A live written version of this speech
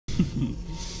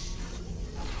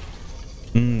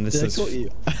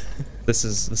This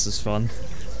is fun.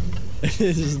 It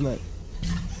is, isn't it?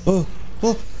 Oh,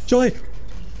 Joy!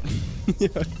 You're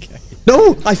okay.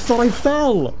 No! I thought I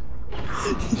fell!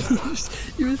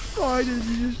 You were fine and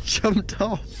you just jumped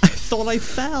off. I thought I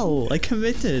fell! I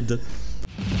committed!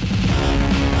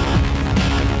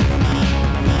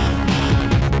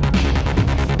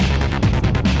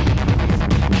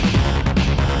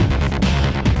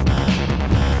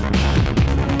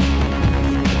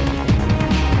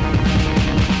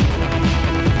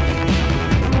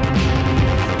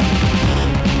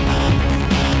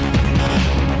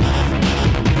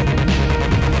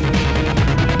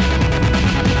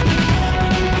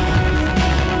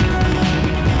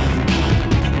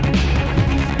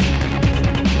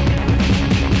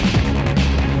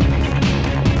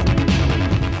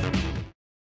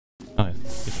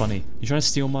 Funny. You trying to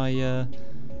steal my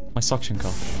my suction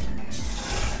cup?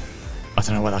 I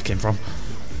don't know where that came from.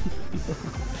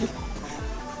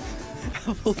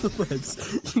 Of all the words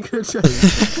you could chose,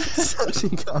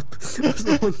 suction cup was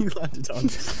the one you landed on.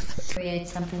 Create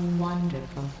something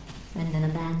wonderful and then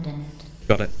abandon it.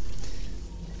 Got it.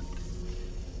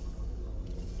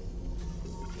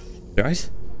 You right?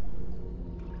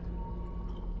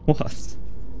 What?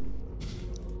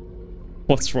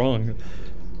 What's wrong?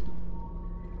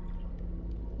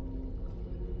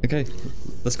 Okay,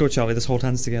 let's go, Charlie. Let's hold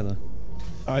hands together.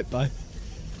 Alright, bye.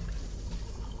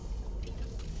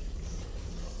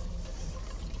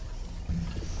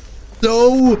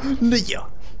 No!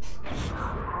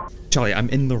 Charlie, I'm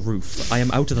in the roof. I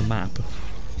am out of the map.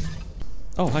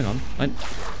 Oh, hang on. No,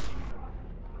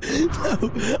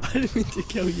 I didn't mean to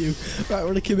kill you. Right, I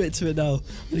want to commit to it now. I'm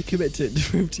going to commit to it to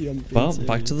prove to you I'm being Well, serious.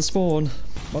 back to the spawn.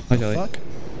 What Hi, the Charlie. fuck?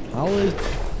 How is...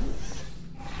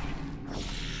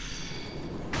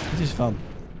 This is fun.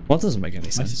 Well, that doesn't make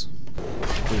any sense.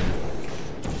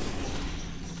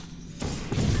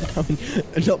 I mean,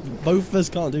 not, both of us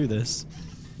can't do this.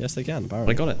 Yes, they can,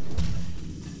 apparently. I got it.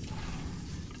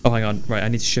 Oh, hang on. Right, I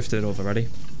need to shift it over. Ready?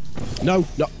 No,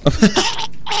 no.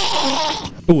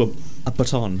 Oh, a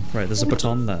baton. Right, there's a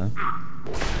baton there.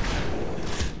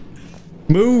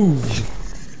 Move!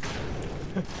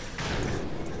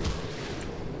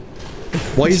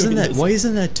 Why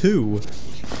isn't there two?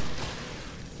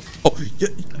 Oh, yeah.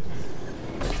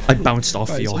 I bounced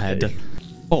off your head.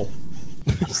 Oh.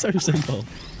 So simple.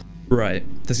 Right.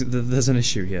 There's an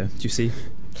issue here. Do you see?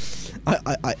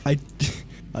 I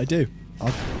do.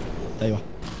 There you are.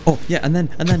 Oh, yeah, and then.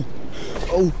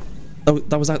 Oh.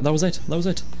 That was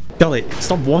it. Charlie,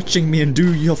 stop watching me and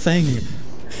do your thing.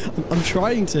 I'm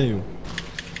trying to.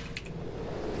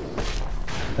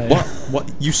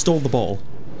 What? You stole the ball.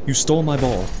 You stole my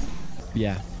ball.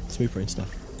 Yeah, smooth brain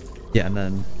stuff. Yeah, and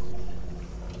then...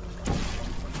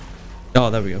 Oh,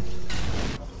 there we go.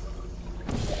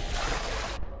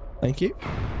 Thank you.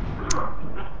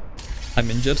 I'm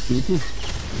injured.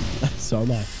 So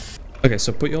am I. Okay,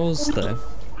 so put yours there.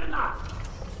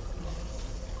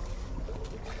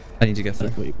 I need to get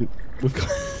through. We've got...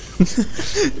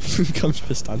 we've come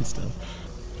to a standstill.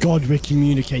 God, we're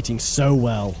communicating so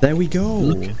well. There we go.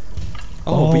 Look.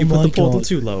 Oh, but you put the portal God.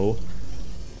 too low.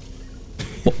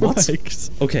 What? Right.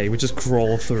 Okay, we just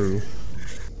crawl through.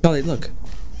 Charlie, look.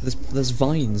 There's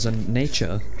vines and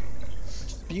nature.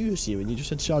 Abuse you, and you just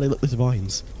said, Charlie, look, there's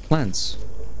vines. Plants.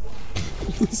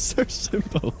 It's so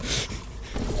simple.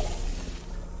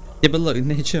 Yeah, but look,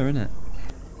 nature, innit?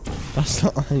 That's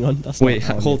not. Hang on. That's Wait,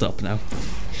 not hold up now.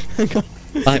 Hang on.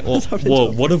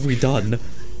 Whoa, what have we done?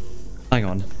 Hang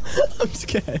on. I'm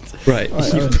scared. Right.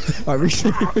 Right,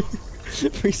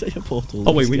 reset your portal.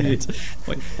 Oh wait, we need.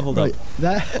 Wait, hold up.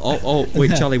 There. Oh, wait,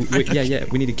 there. Charlie. Wait, yeah,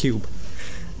 we need a cube.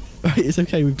 Right, it's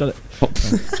okay. We've done it. Oh.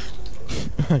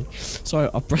 Right. Sorry,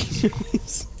 our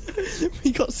brains.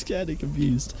 We got scared and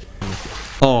confused.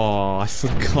 Oh, I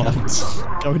forgot.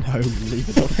 Going home, leave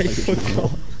it up. I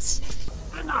forgot.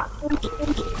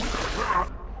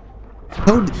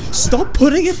 Oh, stop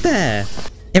putting it there!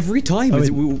 Every time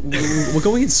we're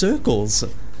going in circles.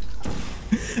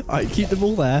 Alright, keep them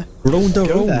all there. Round and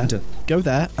Go round. there. Go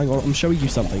there. Hang on, I'm showing you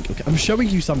something. Okay, I'm showing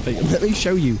you something. Let me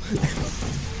show you.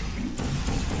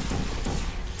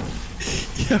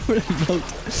 You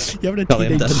having a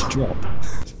teenage drop.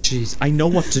 Jeez, I know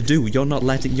what to do. You're not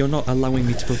allowing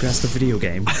me to progress the video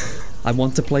game. I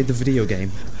want to play the video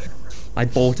game. I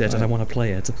bought it and I want to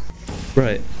play it.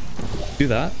 Right. Do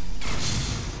that.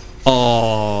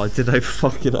 Oh, did I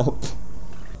fuck it up?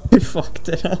 I fucked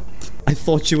it up. I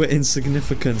thought you were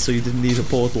insignificant, so you didn't need a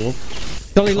portal.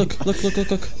 Charlie, look.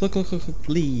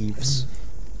 Leaves.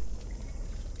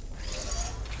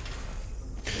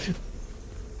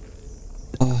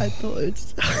 I thought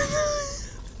it's.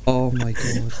 Oh my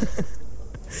god.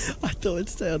 I thought it'd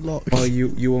stay unlocked. Oh,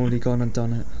 you only gone and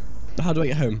done it. How do I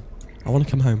get home? I want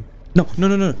to come home. No.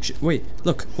 Wait,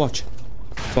 look, watch.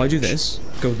 So I do this,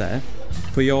 go there,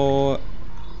 put your...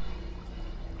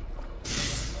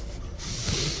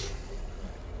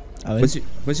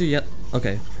 Where's your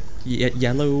okay.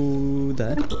 Yellow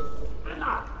there.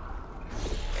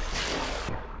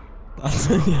 That's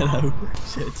a yellow.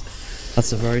 Shit.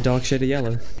 That's a very dark shade of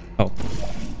yellow. Oh.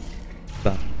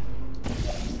 There.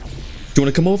 Do you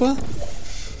want to come over?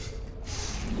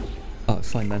 Oh,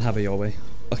 fine then, have it your way.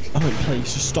 Okay. Oh,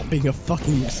 please, just stop being a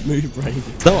fucking smooth brain.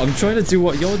 No, I'm trying to do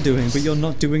what you're doing, but you're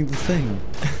not doing the thing.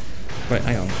 Right,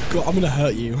 hang on. God, I'm gonna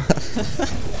hurt you.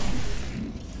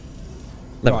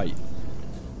 Right.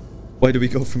 Where do we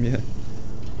go from here?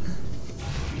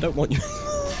 I don't want you.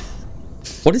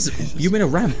 What is it? You mean a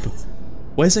ramp?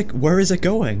 Where is it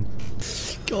going?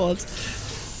 God.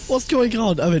 What's going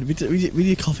on? I mean, we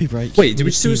need a coffee break. Wait, did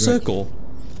we just do a circle?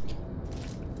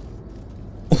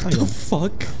 What Hang the on.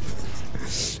 fuck?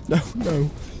 No.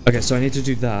 Okay, so I need to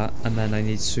do that, and then I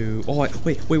need to... Oh,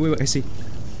 wait, I see.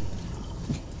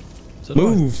 So do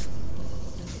I. Move!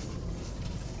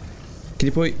 Can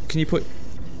you put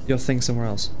your thing somewhere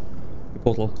else? Your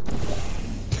portal.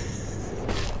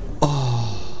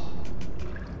 Oh.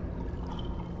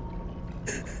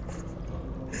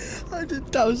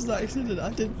 That was an accident. I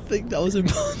didn't think that was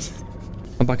important.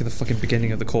 I'm back at the fucking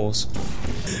beginning of the course.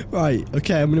 Right,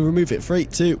 okay, I'm gonna remove it. 3,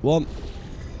 2, 1.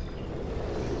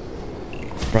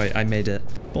 Right, I made it.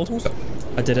 Portals?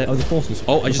 I did it. Oh, the portals.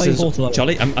 Oh, I just did portal.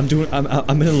 Charlie, I'm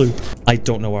in a loop. I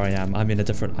don't know where I am. I'm in a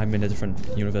different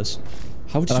universe.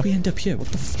 How did we end up here? What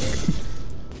the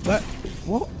fuck?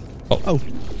 What? Oh.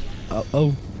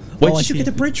 Oh. Where did you get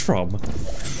the bridge from?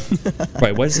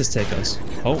 Right, where does this take us?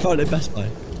 Oh. Found it Best Buy.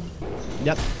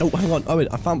 Yep. Oh, hang on. Oh, wait,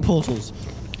 I found portals.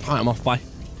 Alright, I'm off. Bye.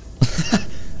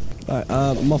 Right,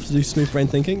 I'm off to do smooth brain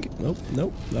thinking. Nope.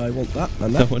 I want that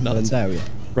and that. No, not. And there we go.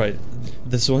 Right.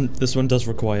 This one does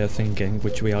require thinking,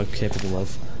 which we are capable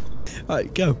of.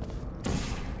 Alright, go.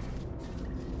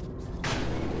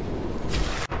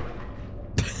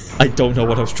 I don't know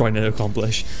what I was trying to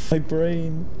accomplish. My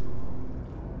brain.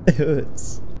 It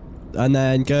hurts. And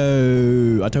then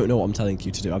go... I don't know what I'm telling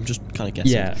you to do. I'm just kind of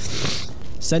guessing. Yeah.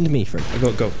 Send me through.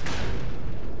 Go.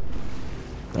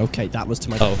 Okay, that was to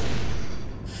my... Oh.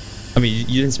 I mean,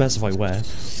 you didn't specify where.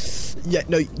 Yeah,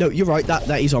 no, you're right.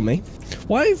 That is on me.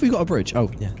 Why have we got a bridge? Oh,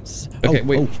 yeah. Okay,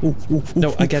 wait.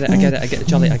 No, I get it.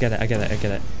 Charlie, I get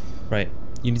it. Right.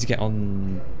 You need to get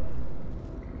on...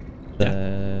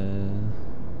 the...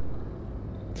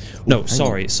 No,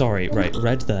 sorry. Right,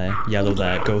 red there, yellow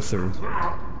there, go through.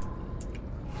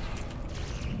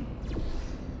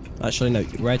 Actually, no.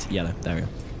 Red, yellow. There we go.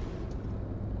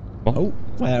 What? Oh,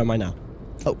 where am I now?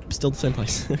 Oh, still the same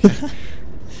place. Okay.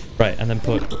 Right, and then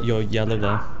put your yellow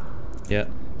there. Yeah,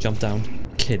 jump down.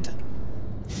 Kid.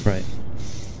 Right.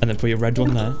 And then put your red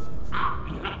one there.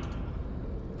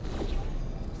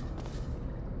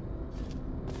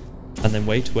 And then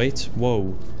wait.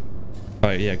 Whoa.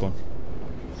 Alright, yeah, go on.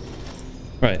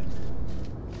 Right.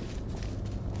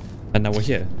 And now we're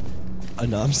here. Oh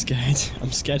no, I'm scared.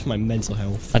 I'm scared for my mental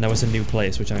health. And now it's a new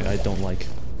place, which I don't like.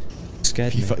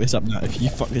 Scared If you me. fuck this up now,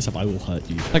 I will hurt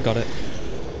you. I got it.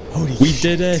 Holy We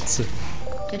shit. did it!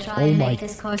 To try Oh and my make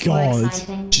this course God. more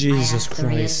exciting, Jesus I asked the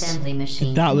Christ. reassembly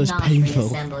machine That was not painful.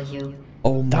 reassemble you.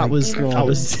 Oh my That was,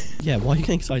 god. yeah, why are you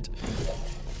getting excited?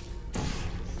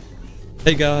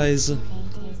 Hey guys.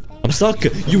 I'm stuck.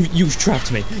 You've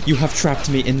trapped me. You have trapped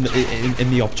me in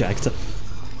the object.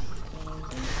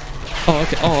 Oh,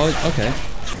 okay. Oh, okay.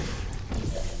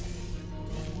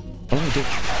 What do I do?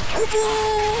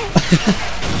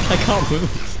 I can't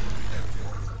move.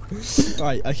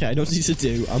 Right, okay, I know what you need to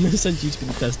do. I'm gonna send you to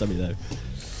the test dummy though.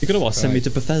 You're gonna what? Send me to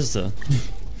Bethesda?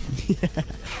 If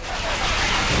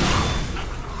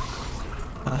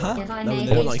I No, make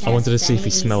no, these like- I wanted to tests see if he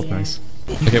any smelled easier. nice.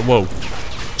 Okay, whoa.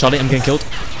 Charlie, I'm getting killed.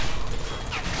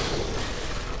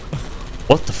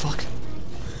 What the fuck?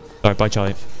 Alright, bye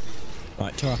Charlie.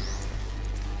 Right, ta-ra.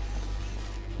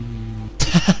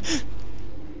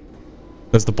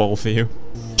 There's the ball for you.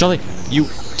 Charlie, you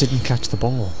didn't catch the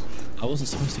ball. I wasn't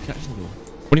supposed to catch the ball.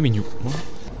 What do you mean you... What?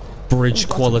 Bridge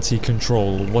quality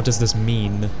control. What does this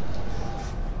mean?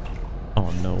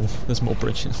 Oh no, there's more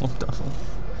bridges. What the hell?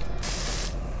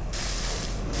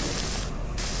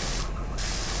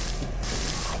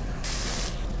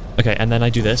 Okay, and then I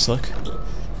do this, look.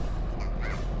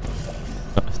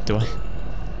 Do I?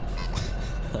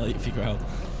 I'll let you figure out.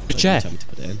 The chair. Tell me to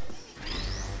put it in.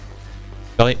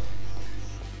 Charlie.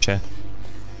 Chair.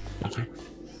 Thank you.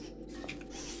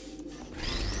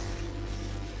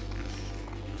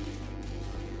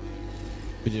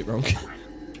 we did it wrong.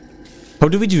 How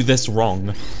did we do this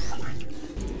wrong?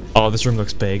 Oh, this room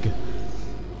looks big. I'm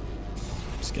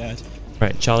scared.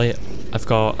 Right, Charlie, I've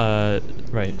got,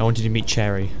 right, I want you to meet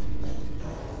Cherry.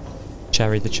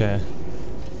 Cherry the chair.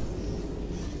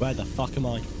 Where the fuck am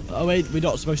I? Oh wait, we're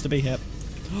not supposed to be here.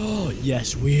 Oh,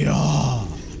 yes we are.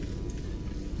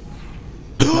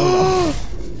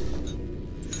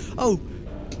 Oh!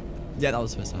 Yeah, that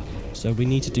was supposed to happen. So we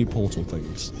need to do portal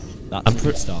things. That's a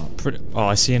good start. Oh,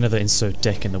 I see another insert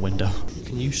dick in the window.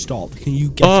 Can you stop? Can you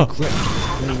get a grip?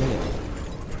 Wait a minute.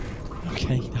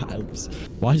 Okay, that helps.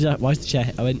 Why is the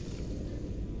chair? I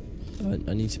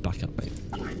need to back up, mate.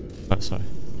 Oh, sorry.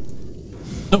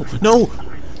 No! No!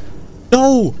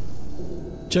 No!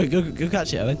 Joe, go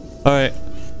catch it, Owen. Alright.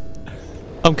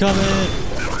 I'm coming!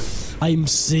 I'm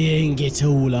seeing it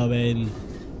all, Owen.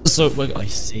 So, I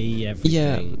see everything.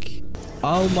 Yeah.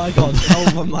 Oh my god,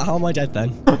 how am I dead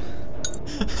then?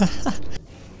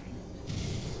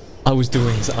 I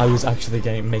was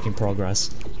actually making progress.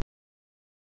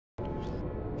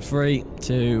 3,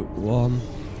 2, 1.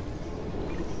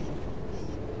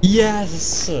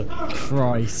 Yes!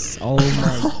 Christ. Oh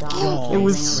my god. It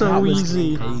was so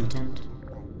easy. Competent.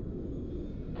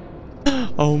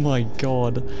 Oh my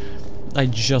god. I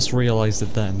just realized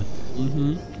it then.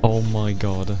 Mm-hmm. Oh my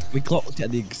god. We clocked at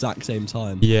the exact same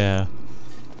time. Yeah.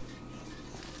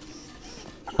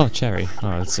 Oh, Cherry.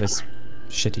 Oh, it's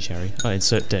shitty Cherry. Oh,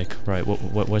 insert dick. Right,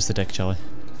 where's the dick, Charlie?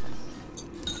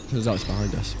 Because that was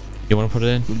behind us. You want to put it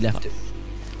in? We left it.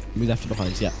 We left it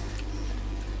behind, yeah.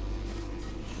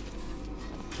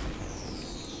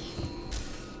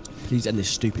 Please end this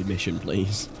stupid mission,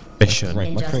 please. Mission. Right,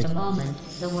 In my just crate. a moment,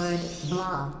 the word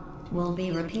blah will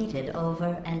be repeated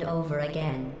over and over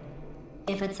again.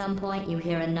 If at some point you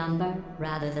hear a number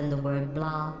rather than the word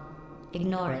blah,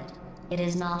 ignore it. It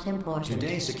is not important.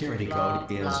 Today's security Blah,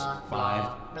 code is blah,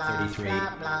 blah, 533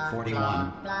 blah, blah, 41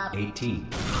 blah, blah. 18.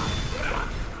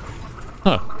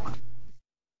 Huh.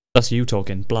 That's you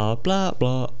talking. Blah, blah,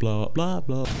 blah, blah, blah,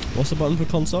 blah. What's the button for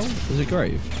console? Is it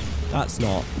grave? That's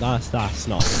not. That's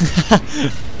not.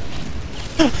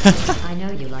 I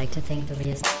know you like to think the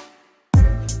reason.